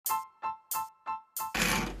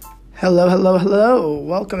Hello, hello, hello.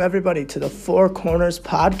 Welcome, everybody, to the Four Corners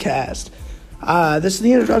Podcast. This is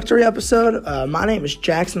the introductory episode. My name is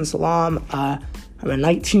Jackson Salam. I'm a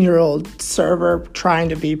 19-year-old server trying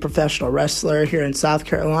to be a professional wrestler here in South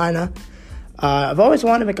Carolina. I've always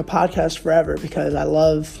wanted to make a podcast forever because I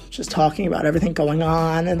love just talking about everything going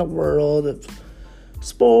on in the world of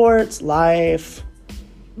sports, life,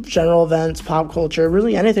 general events, pop culture,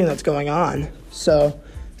 really anything that's going on. So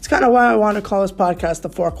it's kind of why I want to call this podcast the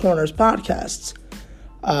Four Corners Podcasts.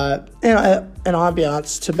 And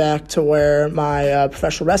ambiance to back to where my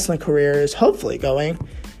professional wrestling career is hopefully going.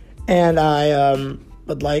 And I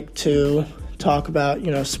would like to talk about,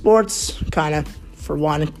 sports, kind of for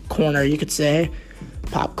one corner, you could say,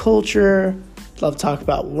 pop culture. Love to talk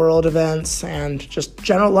about world events and just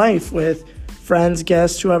general life with friends,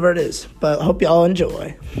 guests, whoever it is. But I hope you all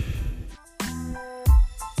enjoy.